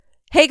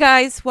Hey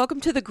guys, welcome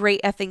to the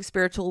Great Effing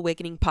Spiritual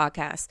Awakening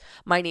podcast.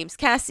 My name's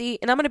Kassy,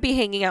 and I'm going to be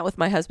hanging out with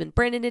my husband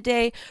Brandon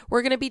today.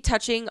 We're going to be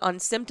touching on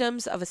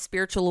symptoms of a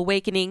spiritual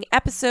awakening,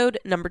 episode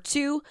number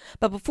 2.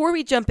 But before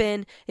we jump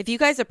in, if you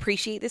guys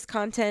appreciate this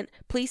content,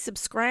 please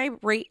subscribe,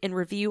 rate, and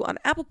review on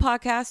Apple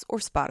Podcasts or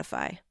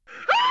Spotify.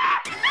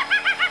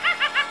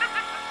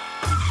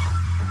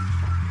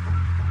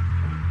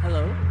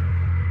 Hello?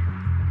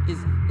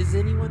 Is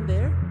anyone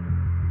there?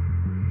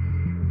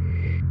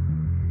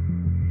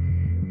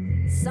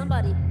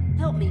 Somebody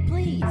help me,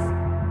 please.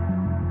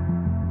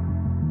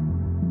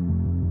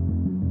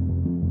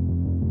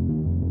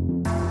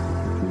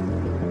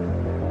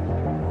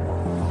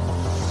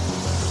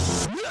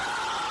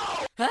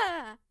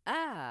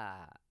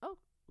 Oh,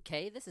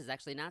 okay, this is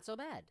actually not so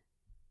bad.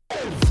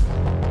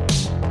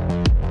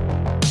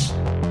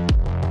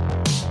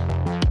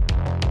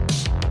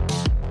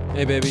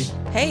 Hey, baby.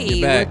 Hey,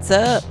 You're back. what's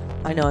up?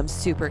 I know, I'm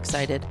super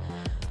excited.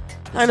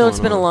 I know it's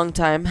been a long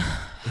time.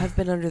 I've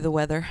been under the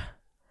weather.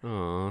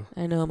 Aw.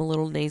 I know I'm a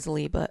little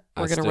nasally, but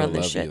we're going to run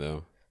this shit. You,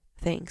 though.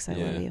 Thanks. I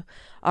Yeah. love you.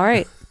 All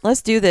right,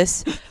 let's do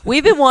this.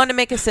 We've been wanting to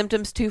make a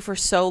symptoms 2 for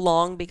so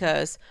long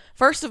because,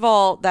 first of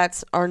all,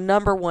 that's our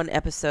number 1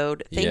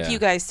 episode. Thank Yeah. you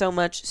guys so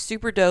much.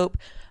 Super dope.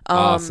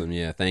 Awesome.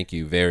 Yeah, thank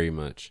you very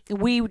much.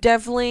 We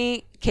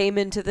definitely came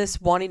into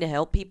this wanting to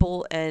help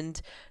people, and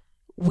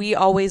we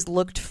always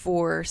looked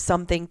for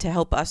something to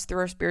help us through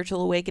our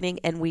spiritual awakening,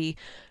 and we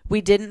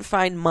didn't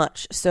find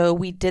much. So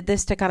we did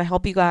this to kind of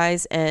help you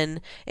guys,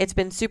 and it's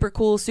been super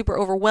cool, super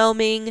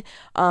overwhelming.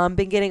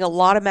 Been getting a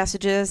lot of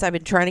messages. I've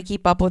been trying to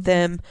keep up with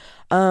them.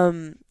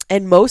 And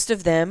most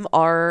of them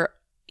are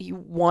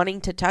wanting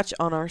to touch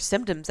on our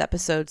symptoms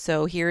episode.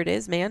 So here it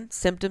is, man.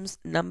 Symptoms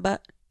number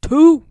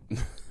 2.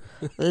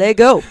 Let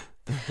go.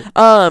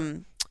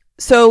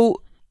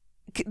 So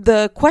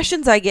the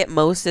questions I get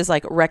most is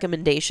like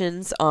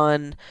recommendations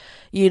on,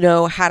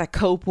 how to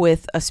cope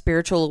with a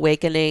spiritual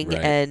awakening, Right.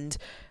 and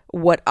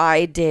what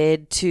I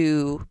did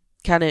to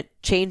kind of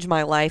change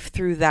my life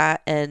through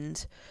that,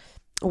 and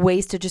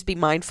ways to just be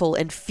mindful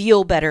and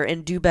feel better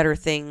and do better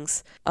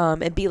things,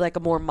 and be like a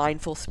more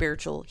mindful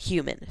spiritual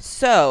human.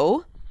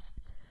 So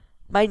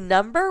my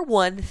number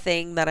 1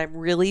 thing that I'm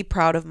really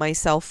proud of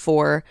myself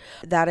for,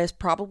 that has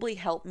probably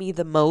helped me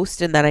the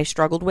most and that I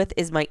struggled with,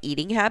 is my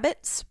eating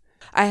habits.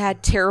 I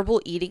had terrible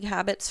eating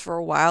habits for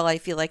a while. I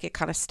feel like it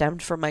kind of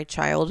stemmed from my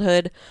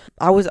childhood.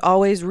 I was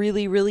always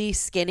really, really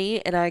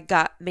skinny, and I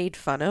got made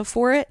fun of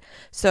for it.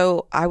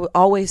 So I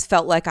always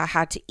felt like I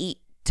had to eat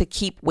to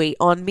keep weight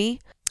on me.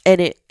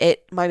 And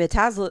my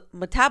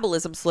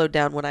metabolism slowed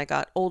down when I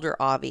got older,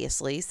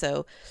 obviously.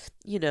 So,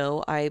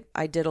 I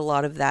did a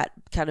lot of that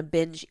kind of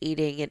binge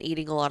eating and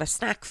eating a lot of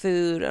snack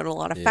food and a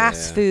lot of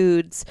fast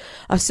foods.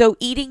 So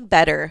eating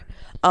better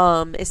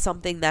is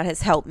something that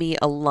has helped me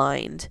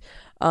align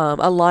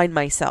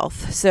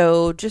myself.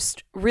 So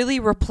just really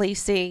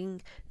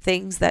replacing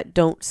things that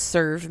don't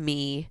serve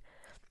me.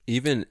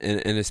 Even,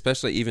 and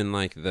especially even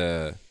like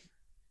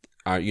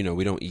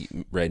we don't eat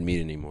red meat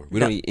anymore. We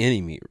don't eat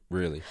any meat,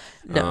 really.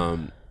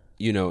 No.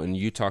 And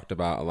you talked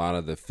about a lot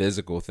of the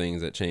physical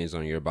things that changed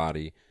on your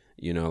body,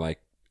 like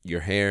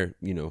your hair,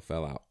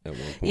 fell out at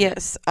one point.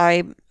 Yes,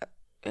 I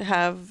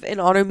have an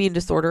autoimmune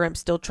disorder. I'm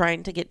still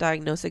trying to get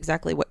diagnosed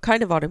exactly what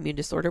kind of autoimmune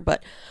disorder,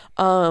 but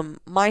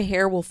my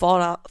hair will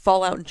fall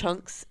out in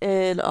chunks,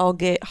 and I'll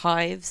get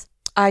hives.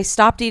 I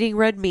stopped eating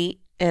red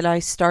meat, and I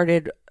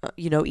started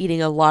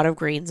eating a lot of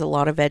greens, a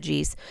lot of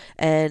veggies,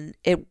 and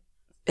it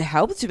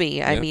helped me.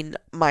 Yep. I mean,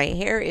 my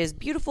hair is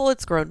beautiful.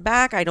 It's grown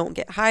back. I don't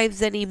get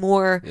hives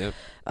anymore. Yep.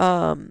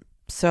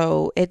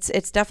 So it's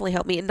definitely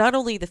helped me. And not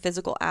only the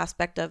physical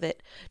aspect of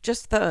it,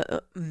 just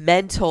the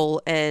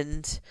mental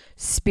and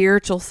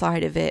spiritual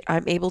side of it.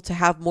 I'm able to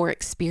have more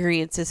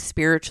experiences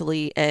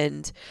spiritually,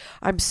 and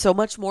I'm so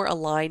much more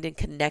aligned and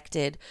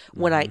connected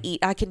when I eat.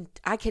 I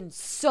can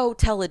so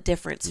tell a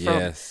difference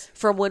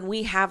from when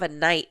we have a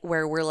night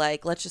where we're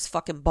like, let's just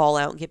fucking ball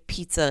out and get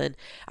pizza, and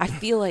I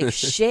feel like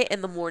shit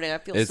in the morning. I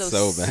feel It's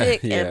so bad. sick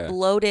Yeah. and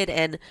bloated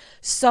and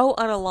so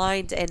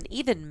unaligned, and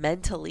even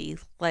mentally,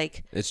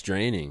 like, It's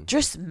draining.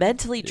 just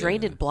mentally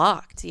drained and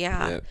blocked.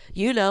 Yeah.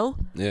 Yep.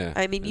 Yeah.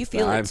 I mean, you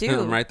feel it too.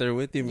 I'm right there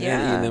with you, man.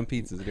 Yeah. Eating them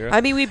pizzas, girl. I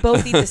mean, we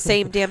both eat the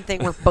same damn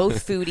thing. We're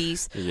both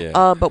foodies.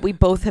 Yeah. But we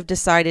both have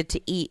decided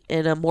to eat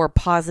in a more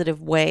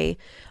positive way.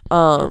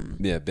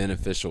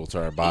 Beneficial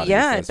to our bodies.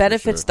 Yeah, that's it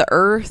benefits for sure. the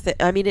earth.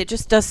 I mean, it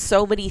just does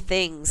so many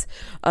things.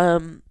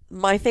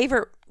 My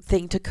favorite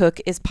thing to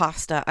cook is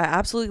pasta. I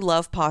absolutely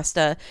love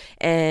pasta,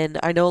 and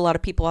I know a lot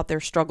of people out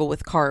there struggle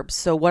with carbs.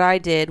 So what I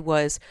did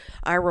was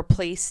I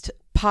replaced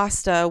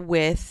pasta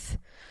with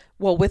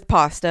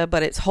pasta,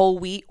 but it's whole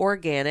wheat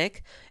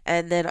organic,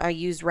 and then I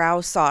used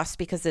Rao's sauce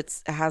because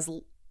it has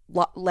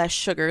lot less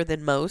sugar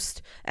than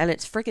most, and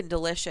it's freaking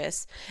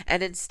delicious.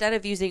 And instead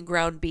of using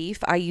ground beef,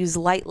 I use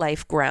Light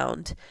Life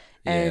ground,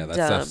 Yeah, And that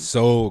stuff's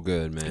so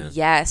good, man.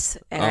 yes,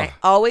 and I Ugh.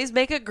 always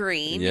make a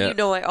green. Yep. You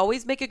know, I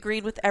always make a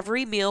green with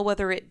every meal,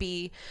 whether it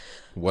be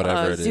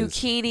Whatever it is.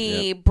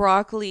 zucchini, Yep.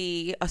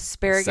 broccoli,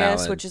 asparagus,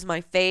 Salad. which is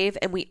my fave,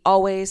 and we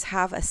always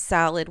have a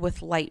salad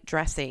with light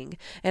dressing.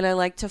 And I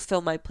like to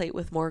fill my plate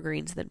with more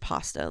greens than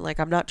pasta. Like,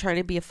 I'm not trying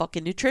to be a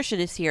fucking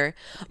nutritionist here,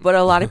 but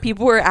a lot of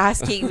people were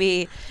asking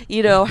me,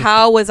 you know,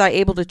 how was I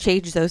able to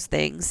change those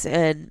things?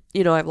 And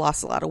you know, I've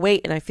lost a lot of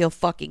weight and I feel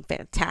fucking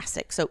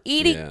fantastic. So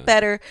eating Yeah.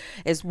 better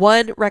is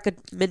one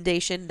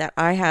recommendation that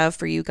I have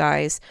for you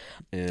guys.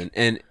 And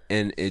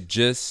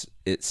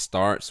it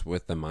starts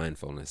with the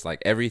mindfulness.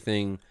 Like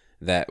everything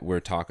that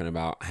we're talking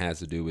about has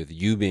to do with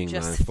you being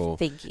Just mindful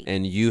thinking.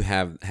 and you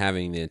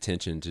having the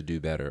intention to do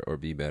better or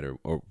be better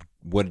or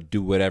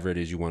do whatever it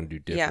is you want to do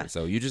different. Yeah.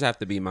 So you just have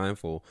to be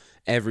mindful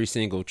every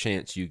single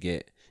chance you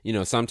get. You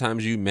know,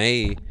 sometimes you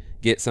may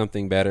get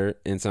something better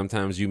and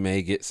sometimes you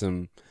may get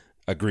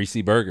a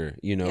greasy burger,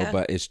 you know, Yeah.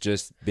 but it's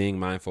just being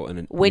mindful.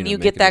 And When you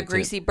get making that an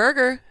greasy attempt.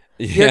 burger,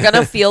 you're going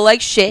to feel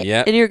like shit.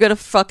 Yep. And you're going to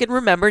fucking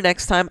remember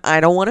next time, I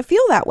don't want to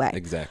feel that way.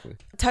 Exactly.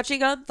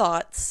 Touching on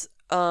thoughts,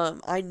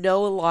 I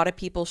know a lot of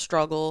people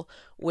struggle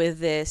with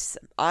this.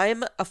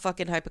 I'm a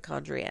fucking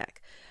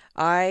hypochondriac.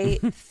 I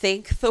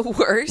think the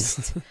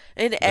worst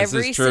in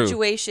every true.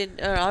 situation.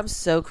 I'm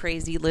so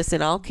crazy.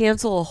 Listen, I'll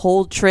cancel a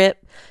whole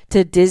trip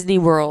to Disney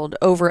World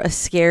over a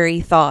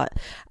scary thought.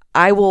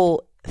 I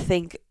will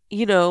think,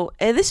 you know,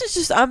 and this is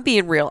just, I'm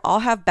being real. I'll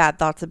have bad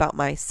thoughts about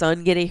my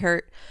son getting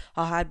hurt.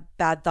 I'll have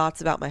bad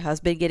thoughts about my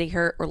husband getting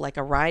hurt or like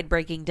a ride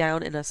breaking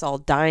down and us all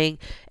dying,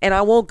 and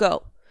I won't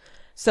go.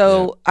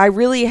 So I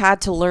really had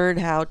to learn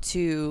how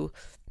to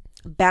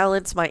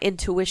balance my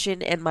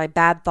intuition and my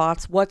bad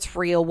thoughts, what's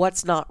real,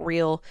 what's not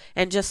real,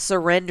 and just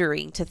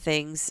surrendering to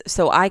things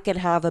so I can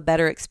have a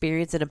better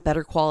experience and a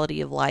better quality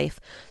of life.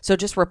 So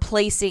just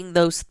replacing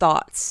those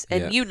thoughts.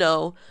 And Yeah. you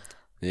know,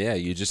 Yeah,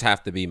 you just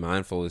have to be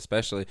mindful,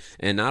 especially,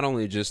 and not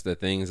only just the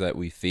things that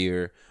we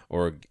fear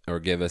or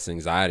give us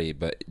anxiety,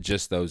 but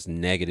just those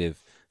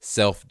negative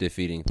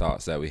self-defeating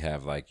thoughts that we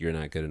have, like you're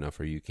not good enough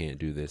or you can't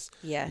do this.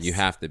 Yes. You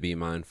have to be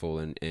mindful,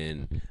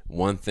 and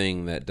one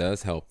thing that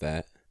does help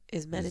that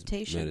is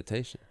meditation.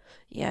 meditation.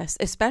 Yes,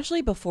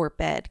 especially before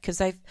bed,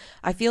 because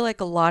I feel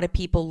like a lot of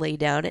people lay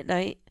down at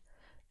night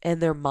and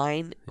their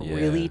mind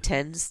really Yeah.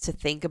 tends to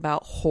think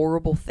about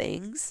horrible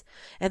things,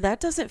 and that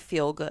doesn't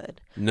feel good.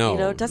 No, you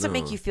know, it doesn't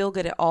make no. you feel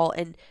good at all,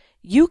 and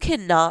you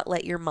cannot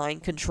let your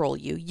mind control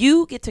you.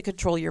 You get to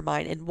control your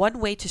mind, and one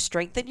way to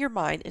strengthen your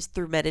mind is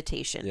through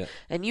meditation. Yeah.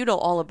 And you know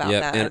all about Yeah,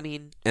 that. and- I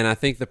mean, And I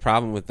think the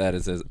problem with that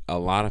is a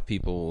lot of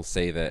people will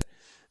say that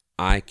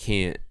I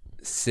can't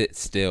sit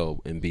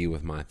still and be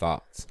with my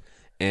thoughts.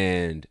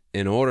 And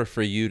in order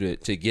for you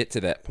to get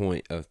to that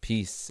point of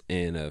peace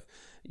and of,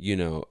 you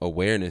know,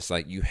 awareness,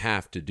 like you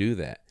have to do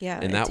that. Yeah,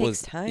 and it that takes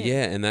was time.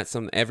 Yeah, and that's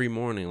something every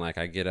morning. Like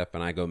I get up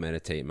and I go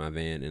meditate in my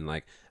van, and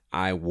like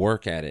I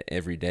work at it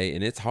every day,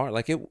 and it's hard.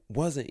 Like it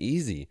wasn't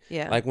easy.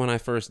 Yeah. Like when I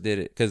first did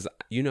it, because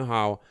you know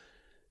how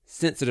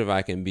sensitive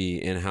I can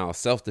be and how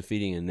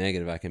self-defeating and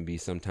negative I can be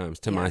sometimes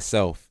to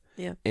myself.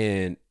 Yeah.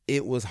 And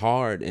it was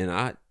hard, and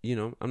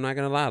I'm not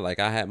gonna lie, like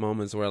I had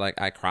moments where like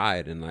I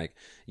cried, and like,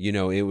 you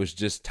know, it was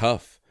just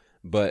tough.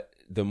 But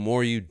the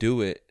more you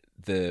do it,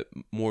 the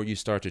more you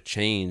start to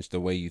change the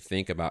way you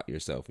think about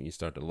yourself, and you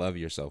start to love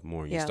yourself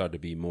more, and you start to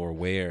be more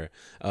aware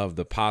of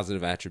the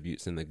positive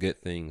attributes and the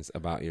good things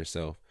about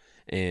yourself.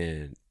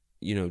 And,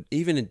 you know,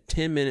 even in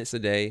 10 minutes a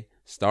day,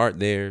 start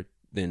there,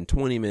 then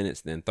 20 minutes,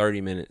 then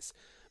 30 minutes.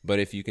 But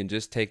if you can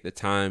just take the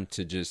time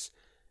to just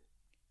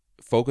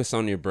focus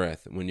on your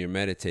breath when you're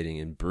meditating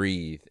and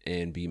breathe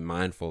and be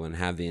mindful and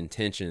have the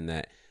intention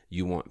that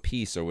you want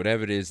peace or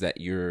whatever it is that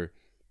you're,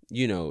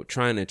 you know,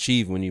 trying to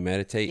achieve when you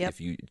meditate. Yep.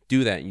 If you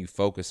do that and you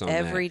focus on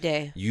every that,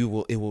 day.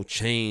 it will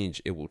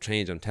change. It will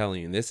change. I'm telling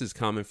you. And this is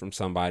coming from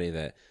somebody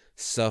that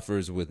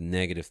suffers with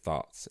negative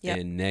thoughts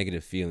and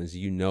negative feelings.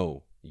 You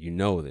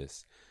know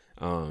this.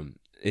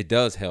 It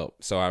does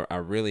help. So I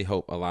really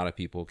hope a lot of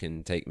people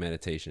can take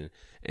meditation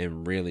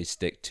and really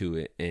stick to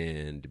it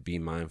and be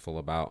mindful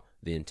about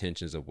the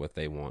intentions of what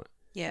they want.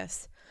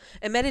 Yes.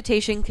 And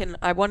meditation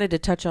I wanted to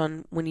touch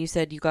on when you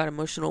said you got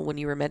emotional when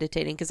you were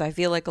meditating, because I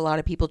feel like a lot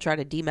of people try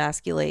to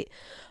demasculate.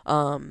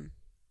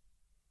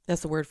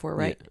 That's the word for it,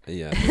 right?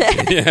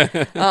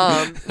 Yeah.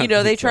 You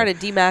know, they try to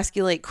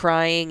demasculate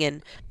crying,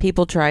 and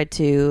people try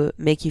to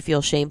make you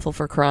feel shameful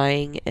for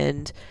crying,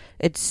 and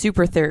it's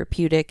super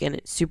therapeutic, and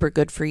it's super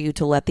good for you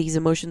to let these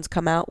emotions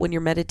come out when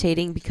you're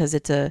meditating, because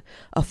it's a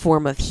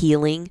form of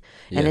healing,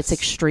 and it's Yes.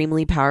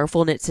 extremely powerful,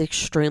 and it's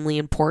extremely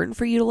important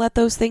for you to let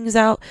those things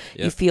out.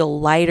 Yep. You feel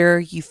lighter,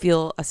 you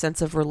feel a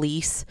sense of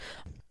release.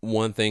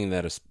 One thing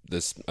that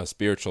a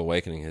spiritual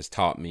awakening has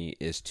taught me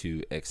is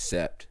to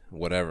accept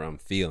whatever I'm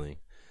feeling.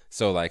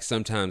 So like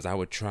sometimes I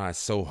would try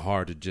so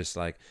hard to just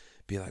like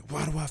be like,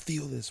 why do I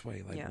feel this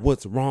way? Like,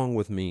 what's wrong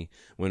with me?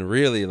 When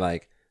really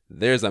like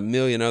there's a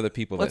million other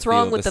people What's that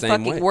wrong feel with the same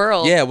fucking way.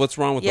 world? Yeah, what's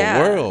wrong with the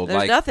world? There's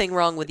Like nothing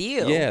wrong with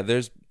you. yeah,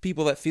 there's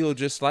people that feel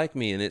just like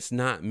me, and it's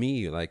not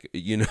me, like,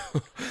 you know.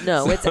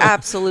 No, So, it's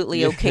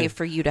absolutely yeah. okay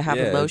for you to have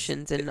Yeah,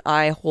 emotions, and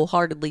I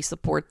wholeheartedly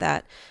support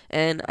that.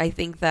 And I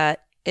think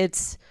that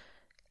it's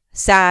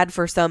sad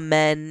for some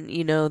men,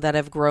 that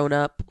have grown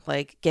up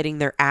like getting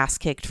their ass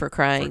kicked for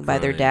crying by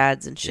their crying.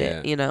 dads and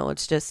shit. Yeah.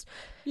 It's just,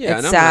 Yeah, it's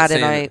and I'm not sad.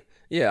 And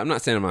saying I'm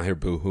not saying I'm out here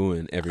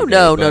boo-hooing every oh, day.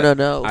 no, but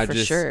no, I for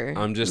just, sure.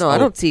 I'm just, No, I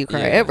don't see you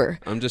cry ever.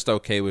 I'm just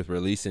okay with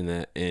releasing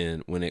that,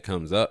 and when it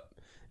comes up,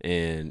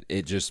 and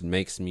it just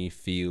makes me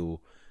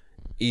feel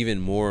even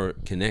more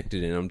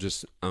connected, and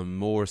I'm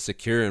more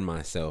secure in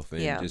myself,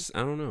 and just, I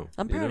don't know.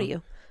 I'm proud of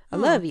you. I Oh,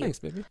 love you. Thanks,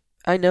 baby.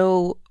 I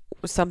know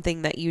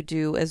something that you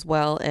do as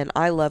well, and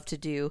I love to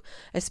do,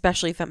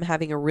 especially if I'm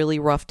having a really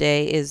rough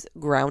day, is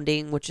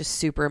grounding, which is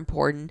super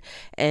important.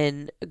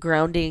 And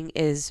grounding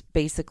is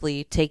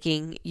basically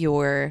taking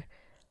your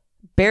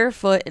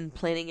barefoot and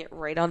planting it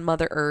right on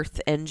Mother Earth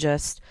and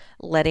just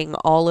letting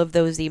all of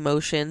those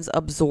emotions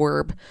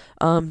absorb,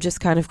 just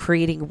kind of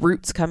creating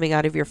roots coming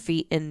out of your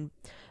feet and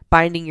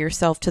binding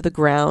yourself to the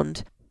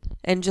ground,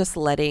 and just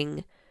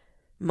letting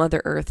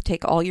Mother Earth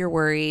take all your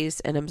worries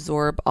and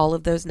absorb all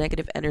of those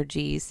negative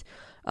energies.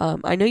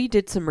 I know you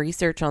did some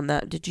research on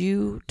that. Did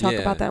you talk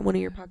about that in one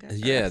of your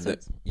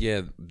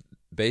podcasts?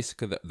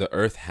 Basically the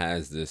Earth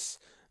has this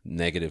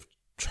negative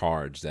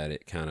charge that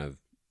it kind of,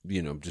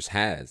 just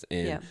has,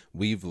 and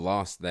we've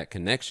lost that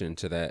connection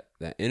to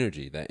that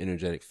energy, that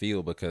energetic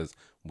field, because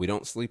we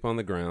don't sleep on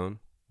the ground.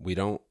 We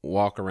don't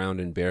walk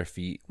around in bare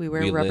feet. We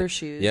wear rubber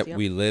shoes. Yep,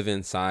 we live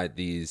inside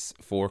these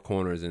four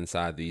corners,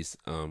 inside these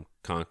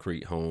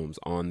concrete homes,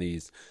 on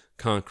these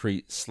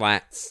concrete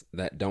slats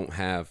that don't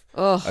have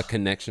a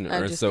connection to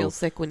Earth. I just feel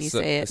sick when you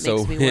say it. It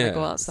makes me want to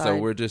go outside. So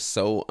we're just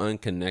so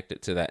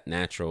unconnected to that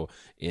natural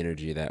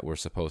energy that we're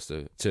supposed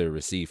to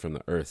receive from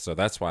the Earth. So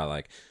that's why,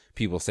 like,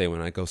 people say when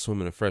I go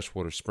swim in a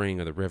freshwater spring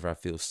or the river, I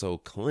feel so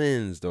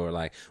cleansed, or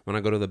like when I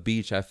go to the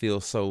beach, I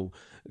feel so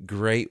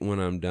great when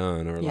I'm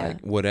done, or like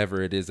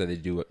whatever it is that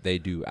they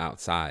do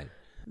outside.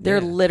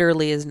 There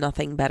literally is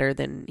nothing better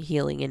than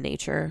healing in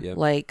nature. Yep.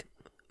 Like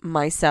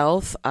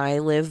myself, I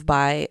live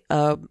by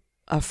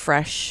a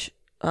fresh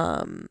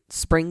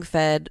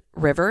spring-fed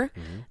river,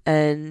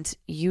 and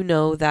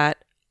that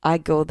I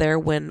go there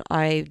when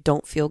I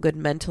don't feel good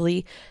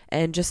mentally,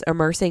 and just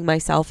immersing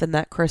myself in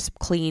that crisp,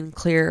 clean,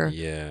 clear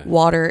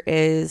water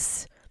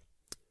is,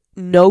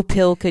 no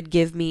pill could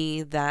give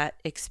me that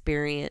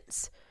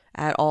experience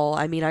at all.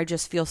 I mean, I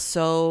just feel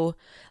so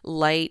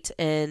light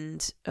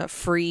and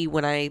free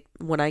when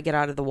I get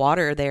out of the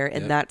water there,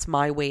 and that's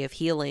my way of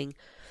healing.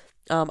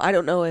 I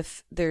don't know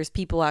if there's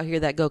people out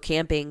here that go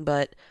camping,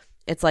 but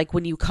it's like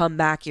when you come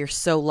back, you're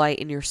so light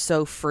and you're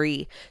so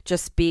free.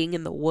 Just being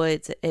in the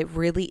woods, it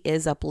really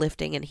is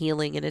uplifting and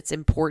healing, and it's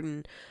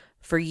important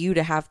for you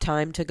to have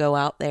time to go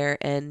out there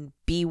and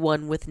be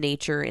one with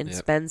nature and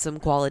spend some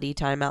quality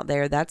time out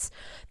there.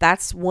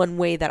 That's one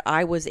way that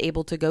I was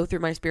able to go through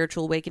my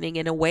spiritual awakening.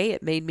 In a way,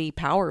 it made me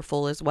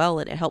powerful as well,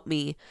 and it helped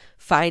me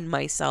find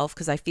myself,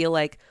 because I feel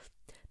like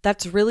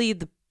that's really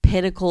the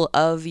pinnacle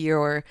of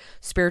your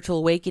spiritual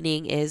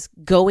awakening, is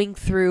going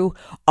through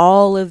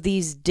all of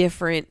these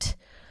different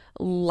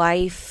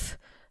life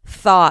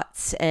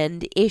thoughts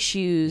and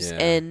issues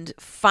and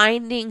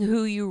finding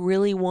who you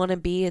really want to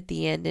be at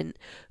the end and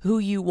who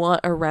you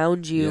want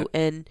around you.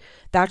 And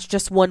that's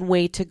just one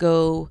way to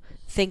go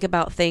think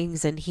about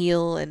things and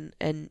heal. And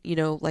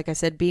like I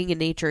said, being in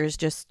nature is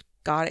just,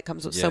 God, it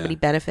comes with so many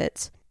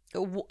benefits.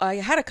 I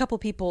had a couple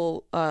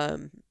people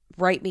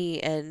write me,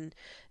 and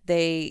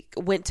they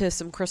went to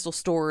some crystal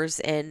stores,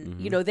 and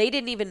they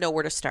didn't even know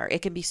where to start.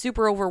 It can be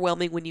super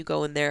overwhelming when you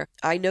go in there.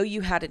 I know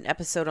you had an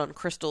episode on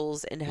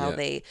crystals and how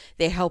they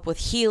help with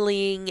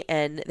healing,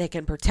 and they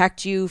can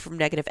protect you from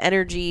negative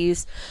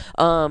energies.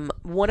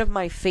 One of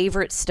my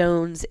favorite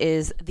stones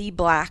is the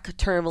black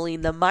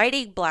tourmaline, the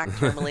mighty black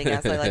tourmaline,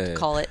 as I like to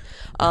call it.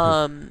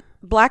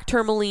 Black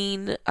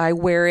tourmaline, I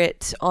wear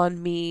it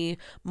on me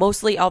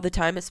mostly all the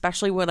time,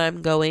 especially when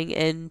I'm going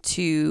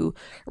into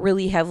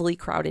really heavily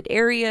crowded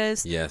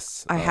areas.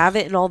 Yes. I have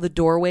it in all the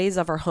doorways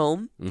of our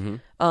home.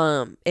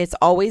 It's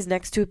always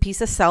next to a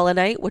piece of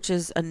selenite, which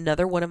is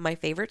another one of my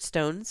favorite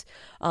stones.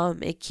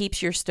 It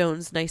keeps your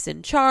stones nice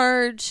and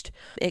charged.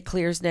 It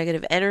clears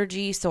negative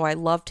energy, so I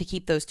love to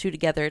keep those two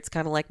together. It's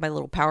kind of like my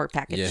little power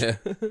package. Yeah.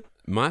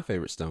 My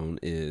favorite stone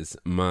is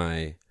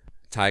my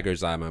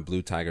tiger's eye, my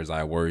blue tiger's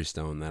eye worry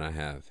stone that I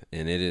have,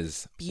 and it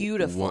is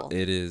beautiful.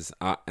 It is.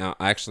 I'll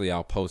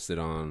post it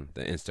on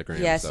the Instagram.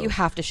 Yes, so you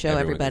have to show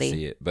everybody. Can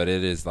see it, but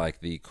it is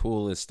like the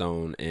coolest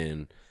stone,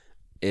 and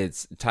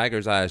it's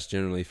tiger's eye is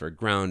generally for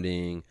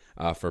grounding,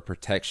 for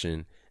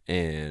protection,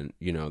 and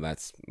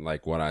that's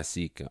like what I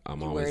seek.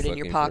 I'm always wear it in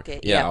your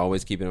pocket. I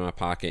always keep it in my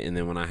pocket, and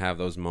then when I have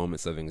those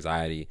moments of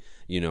anxiety,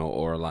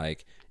 or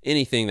like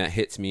anything that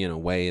hits me in a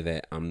way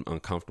that I'm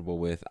uncomfortable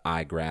with,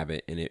 I grab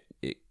it, and it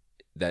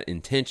that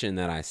intention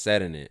that I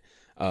set in it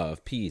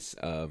of peace,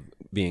 of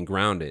being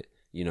grounded,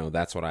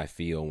 that's what I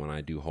feel when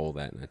I do hold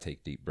that and I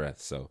take deep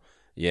breaths. So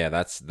Yeah,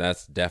 that's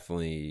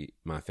definitely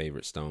my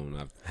favorite stone.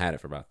 I've had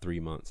it for about 3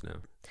 months now.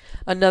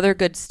 Another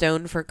good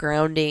stone for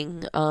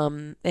grounding.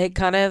 It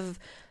kind of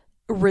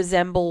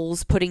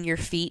resembles putting your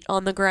feet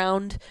on the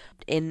ground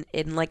in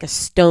like a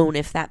stone,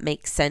 if that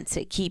makes sense.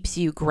 It keeps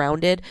you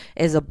grounded,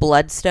 is a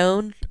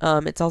bloodstone.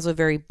 It's also a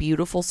very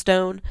beautiful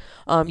stone.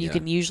 You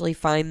can usually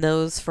find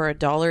those for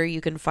 $1.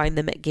 You can find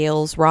them at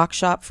Gail's Rock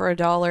Shop for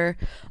 $1.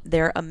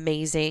 They're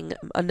amazing.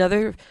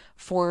 Another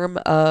form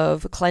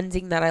of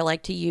cleansing that I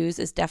like to use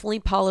is definitely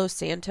Palo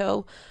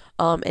Santo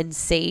and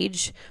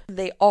sage.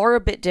 They are a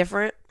bit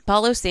different.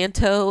 Palo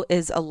Santo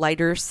is a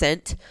lighter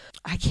scent.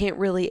 I can't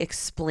really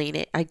explain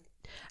it.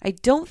 I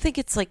don't think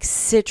it's like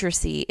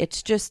citrusy.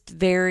 It's just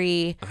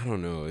very. I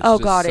don't know.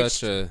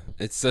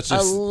 It's such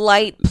a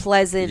light,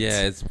 pleasant.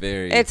 Yeah,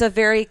 It's a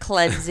very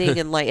cleansing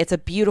and light. It's a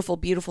beautiful,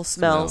 beautiful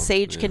smell.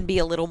 Sage can be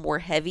a little more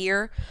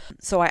heavier,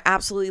 so I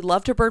absolutely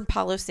love to burn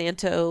Palo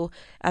Santo.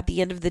 At the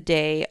end of the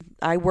day,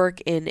 I work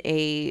in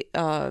a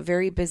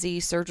very busy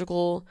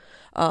surgical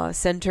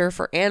center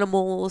for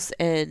animals,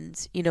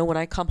 and when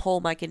I come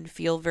home, I can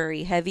feel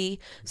very heavy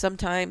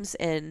sometimes,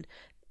 and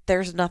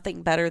there's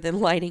nothing better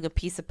than lighting a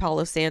piece of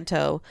Palo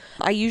Santo.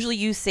 I usually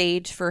use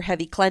sage for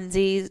heavy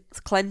cleansings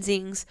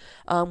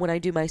when I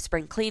do my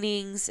spring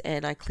cleanings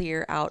and I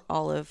clear out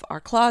all of our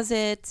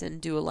closets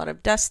and do a lot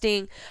of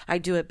dusting. I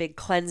do a big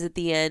cleanse at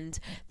the end.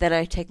 Then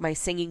I take my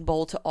singing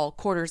bowl to all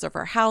corners of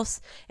our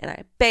house and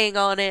I bang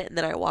on it, and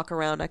then I walk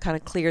around. I kind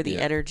of clear the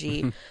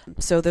energy.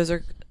 So those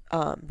are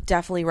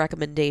definitely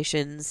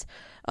recommendations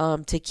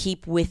to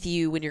keep with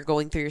you when you're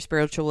going through your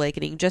spiritual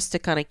awakening, just to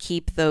kind of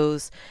keep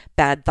those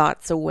bad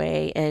thoughts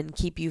away and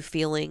keep you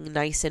feeling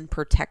nice and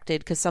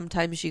protected, because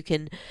sometimes you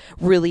can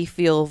really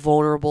feel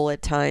vulnerable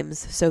at times.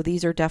 So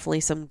these are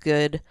definitely some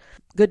good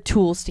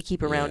tools to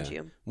keep around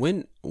you.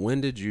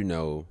 When did you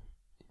know,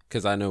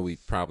 because I know we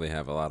probably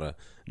have a lot of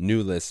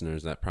new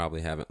listeners that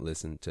probably haven't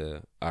listened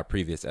to our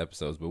previous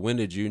episodes, but when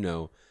did you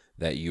know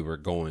that you were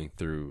going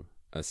through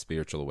a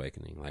spiritual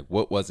awakening? Like,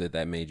 what was it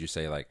that made you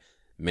say, like,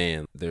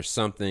 man, there's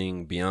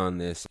something beyond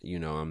this,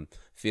 I'm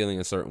feeling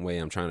a certain way,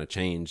 I'm trying to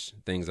change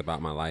things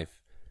about my life?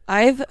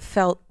 I've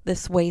felt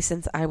this way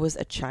since I was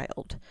a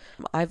child.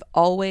 I've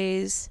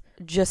always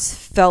just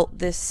felt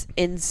this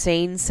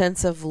insane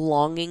sense of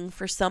longing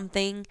for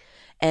something,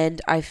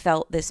 and I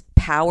felt this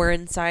power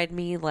inside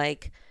me,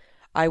 like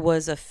I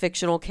was a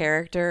fictional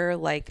character.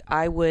 Like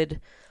I would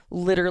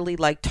literally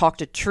like talk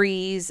to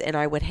trees, and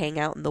I would hang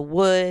out in the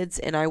woods,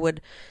 and I would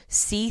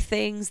see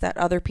things that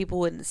other people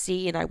wouldn't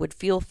see, and I would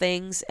feel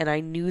things, and I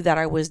knew that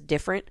I was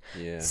different.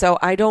 So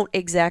I don't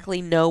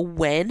exactly know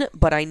when,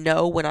 but I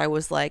know when I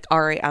was like,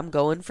 all right, I'm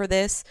going for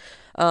this.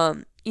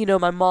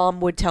 My mom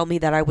would tell me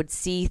that I would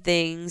see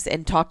things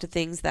and talk to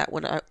things that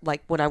when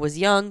I was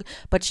young,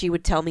 but she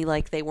would tell me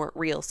like they weren't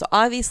real. So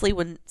obviously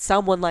when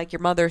someone like your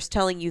mother is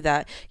telling you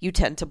that, you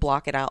tend to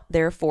block it out.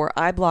 Therefore,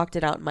 I blocked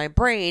it out in my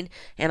brain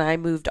and I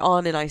moved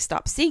on and I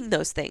stopped seeing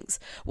those things.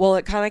 Well,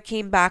 it kind of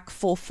came back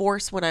full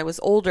force when I was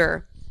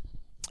older.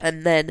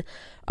 And then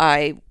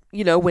I,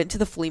 went to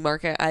the flea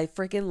market. I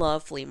freaking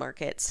love flea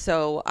markets.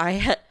 So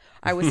I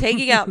was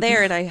hanging out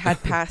there and I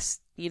had passed,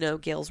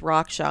 Gail's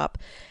Rock Shop.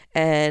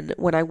 And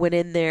when I went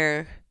in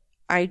there,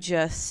 I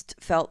just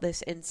felt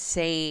this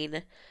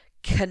insane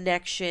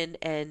connection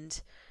and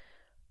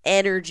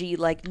energy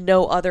like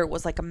no other. It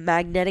was like a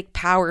magnetic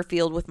power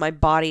field with my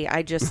body.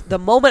 The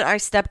moment I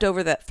stepped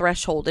over that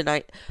threshold, and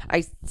I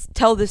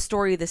tell this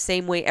story the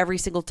same way every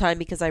single time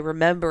because I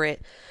remember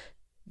it.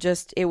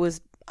 It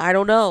was, I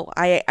don't know.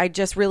 I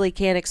just really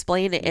can't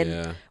explain it.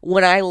 And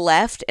when I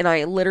left and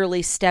I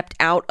literally stepped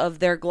out of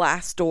their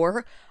glass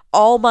door,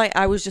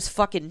 I was just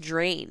fucking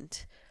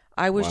drained.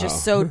 I was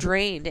just so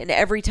drained. And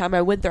every time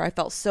I went there, I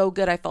felt so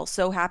good. I felt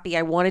so happy.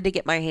 I wanted to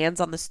get my hands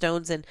on the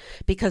stones, and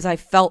because I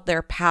felt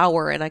their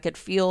power and I could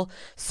feel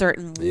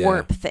certain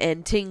warmth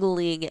and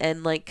tingling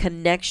and like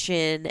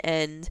connection.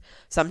 And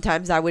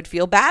sometimes I would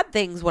feel bad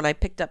things when I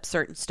picked up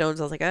certain stones.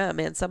 I was like, oh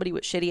man, somebody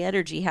with shitty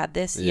energy had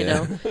this,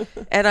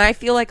 And I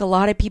feel like a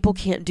lot of people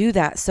can't do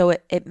that. So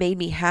it made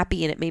me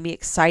happy and it made me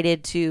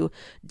excited to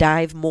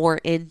dive more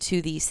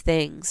into these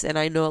things. And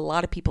I know a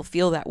lot of people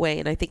feel that way.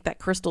 And I think that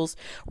crystals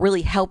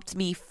really helped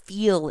me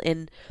feel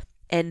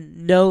and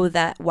know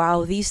that,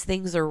 wow, these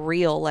things are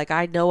real. Like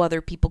I know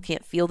other people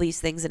can't feel these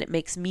things, and it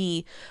makes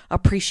me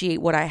appreciate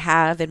what I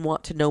have and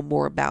want to know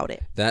more about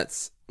it.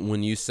 That's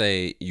when you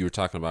say, you were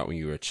talking about when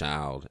you were a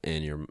child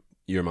and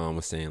your mom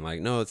was saying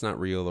like, no, it's not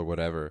real or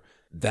whatever.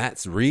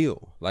 That's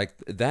real. Like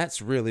that's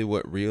really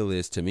what real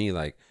is to me.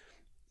 Like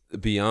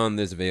beyond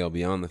this veil,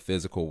 beyond the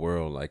physical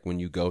world, like when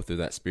you go through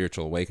that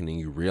spiritual awakening,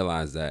 you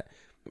realize that,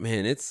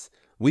 man,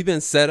 we've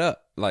been set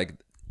up. Like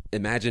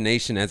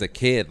imagination as a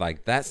kid,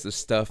 like that's the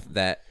stuff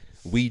that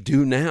we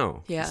do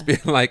now.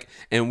 Like,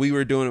 and we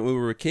were doing it when we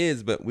were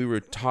kids, but we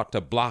were taught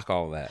to block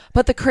all that.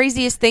 But the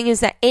craziest thing is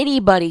that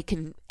anybody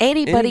can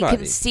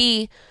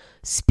see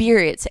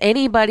spirits.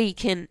 Anybody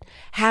can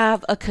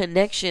have a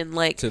connection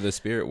like to the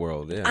spirit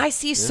world. I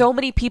see so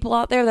many people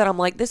out there that I'm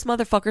like, this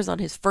motherfucker's on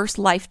his first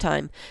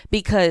lifetime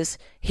because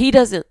he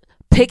doesn't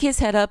pick his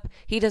head up.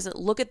 He doesn't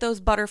look at those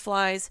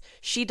butterflies.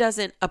 She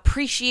doesn't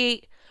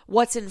appreciate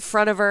what's in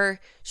front of her.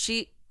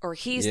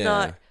 He's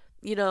not,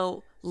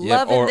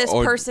 loving this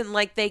person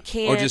like they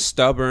can. Or just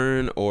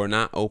stubborn, or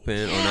not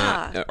open,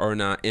 or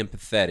not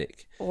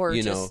empathetic. Or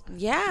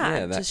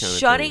just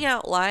shutting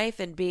out life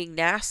and being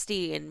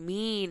nasty and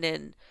mean,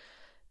 and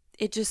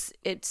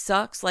it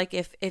sucks. Like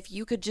if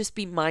you could just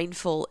be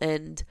mindful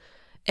and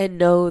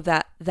know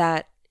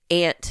that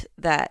ant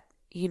that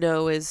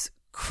is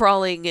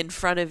crawling in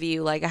front of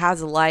you, like,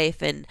 has a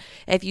life, and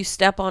if you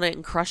step on it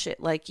and crush it,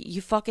 like,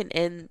 you fucking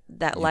end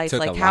that life.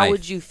 Like, how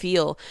would you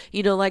feel?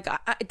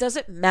 It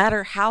doesn't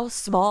matter how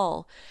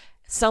small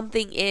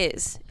something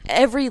is.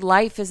 Every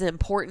life is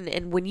important,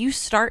 and when you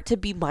start to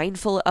be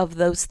mindful of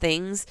those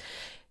things,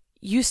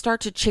 you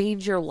start to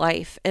change your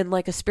life. And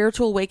like, a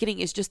spiritual awakening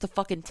is just the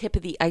fucking tip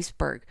of the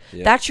iceberg.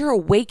 Yep. That's your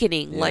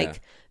awakening.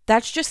 Like,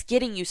 that's just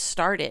getting you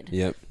started.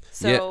 Yep.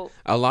 So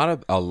a lot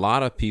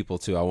of people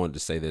too. I wanted to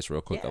say this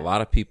real quick. Yeah. A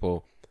lot of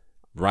people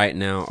right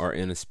now are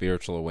in a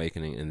spiritual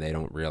awakening, and they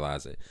don't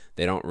realize it.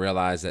 They don't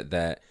realize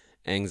that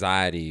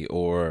anxiety,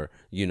 or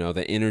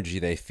the energy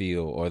they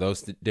feel, or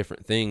those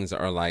different things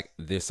are like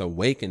this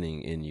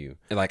awakening in you.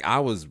 Like, I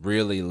was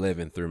really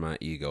living through my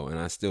ego, and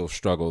I still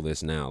struggle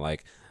this now.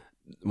 Like,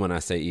 when I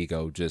say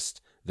ego,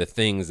 just the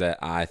things that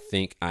I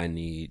think I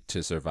need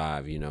to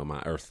survive,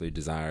 my earthly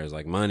desires,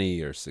 like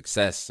money or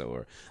success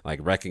or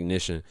like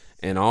recognition,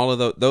 and all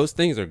of those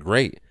things are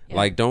great. Yeah.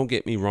 Like, don't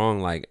get me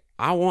wrong. Like,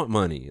 I want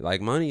money.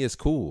 Like, money is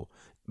cool,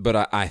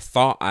 but I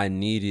thought I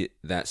needed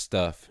that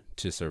stuff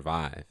to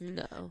survive.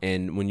 No.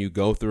 And when you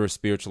go through a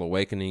spiritual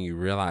awakening, you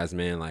realize,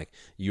 man, like,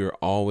 you're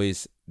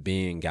always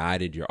being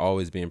guided. You're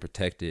always being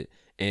protected.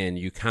 And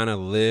you kind of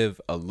live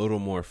a little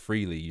more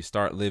freely. You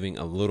start living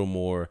a little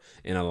more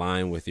in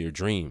line with your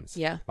dreams.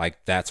 Yeah.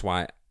 Like, that's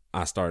why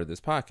I started this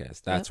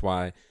podcast. That's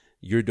why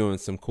you're doing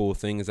some cool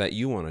things that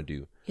you want to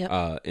do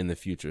in the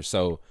future.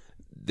 So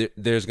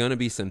there's going to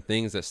be some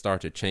things that start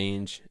to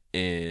change.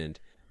 And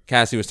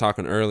Kassy was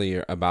talking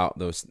earlier about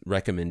those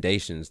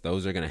recommendations.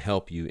 Those are going to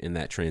help you in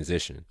that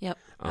transition. Yep.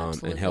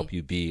 And help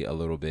you be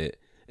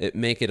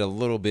make it a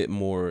little bit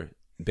more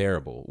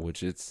bearable,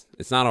 which it's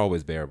not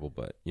always bearable,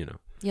 but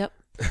Yep.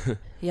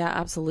 Yeah,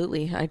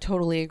 absolutely. I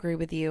totally agree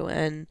with you.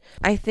 And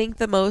I think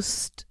the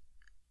most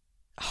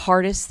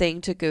hardest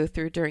thing to go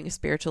through during a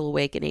spiritual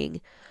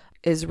awakening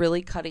is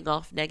really cutting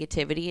off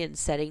negativity and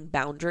setting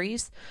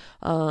boundaries,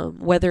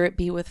 whether it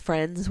be with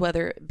friends,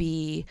 whether it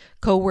be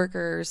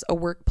coworkers, a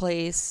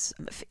workplace,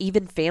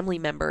 even family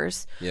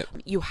members. Yep.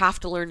 You have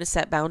to learn to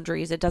set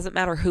boundaries. It doesn't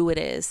matter who it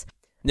is.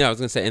 Yeah, I was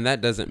gonna say, and that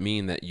doesn't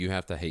mean that you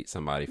have to hate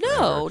somebody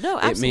forever. No,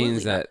 absolutely. It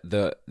means that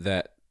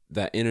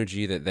that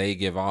energy that they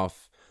give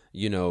off,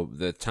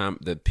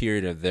 the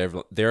period of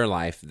their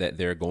life that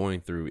they're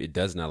going through, it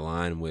doesn't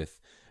align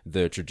with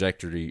the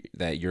trajectory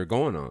that you're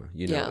going on,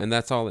 and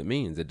that's all it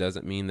means. It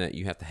doesn't mean that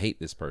you have to hate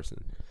this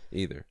person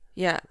either.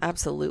 Yeah,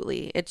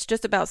 absolutely. It's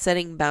just about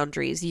setting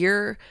boundaries.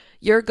 You're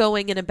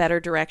going in a better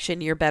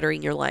direction. You're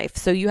bettering your life.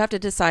 So you have to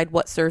decide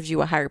what serves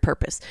you a higher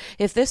purpose.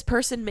 If this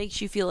person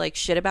makes you feel like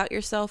shit about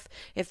yourself,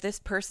 if this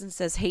person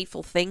says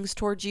hateful things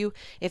towards you,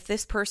 if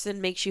this person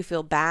makes you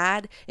feel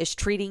bad, is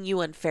treating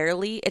you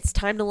unfairly, it's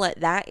time to let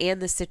that and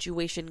the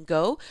situation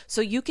go so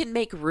you can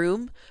make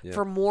room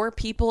for more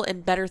people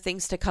and better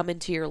things to come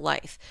into your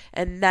life.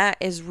 And that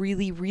is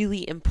really,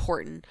 really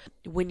important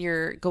when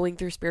you're going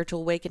through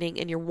spiritual awakening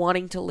and you're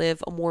wanting to live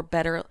a more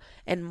better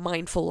and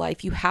mindful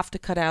life. You have to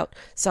cut out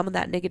some of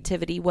that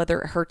negativity,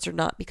 whether it hurts or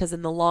not, because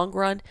in the long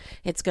run,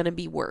 it's going to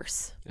be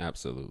worse.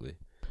 Absolutely.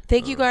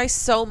 Thank you guys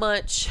so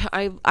much.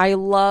 I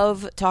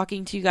love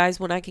talking to you guys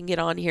when I can get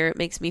on here. It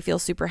makes me feel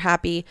super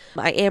happy.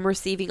 I am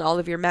receiving all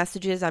of your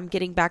messages. I'm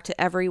getting back to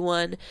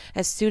everyone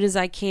as soon as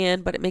I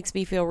can, but it makes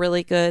me feel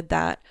really good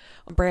that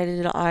Brandon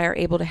and I are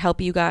able to help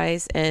you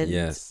guys. And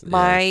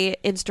my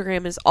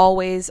Instagram is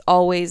always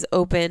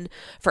open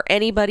for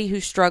anybody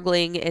who's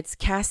struggling. It's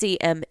Kassy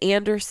M.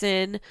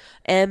 Anderson.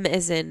 M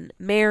as in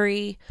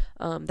Mary.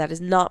 That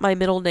is not my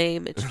middle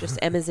name. It's just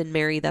M as in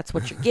Mary. That's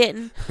what you're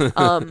getting.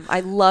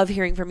 I love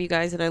hearing from you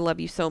guys, and I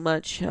love you so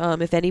much.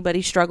 If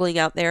anybody's struggling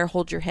out there,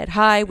 hold your head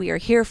high. We are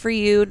here for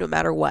you no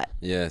matter what.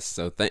 Yes.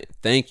 So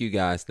thank you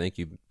guys. Thank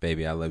you,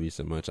 baby. I love you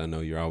so much. I know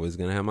you're always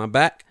going to have my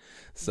back.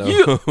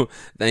 So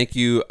thank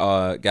you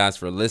guys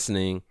for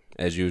listening.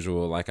 As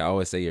usual, like I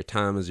always say, your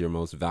time is your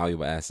most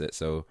valuable asset.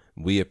 So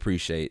we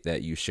appreciate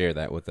that you share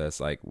that with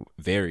us. Like,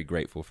 very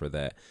grateful for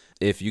that.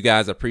 If you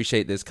guys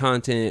appreciate this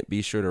content,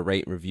 be sure to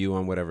rate and review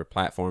on whatever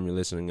platform you're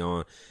listening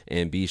on.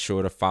 And be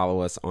sure to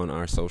follow us on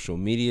our social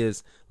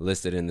medias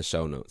listed in the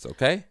show notes,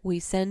 okay? We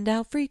send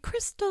out free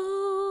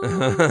crystals.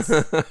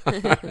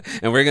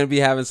 And we're going to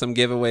be having some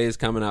giveaways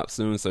coming up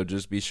soon. So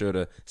just be sure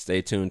to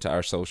stay tuned to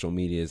our social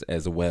medias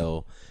as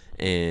well.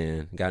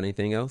 And got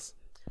anything else?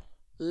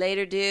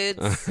 Later,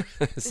 dudes.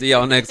 See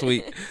y'all next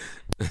week.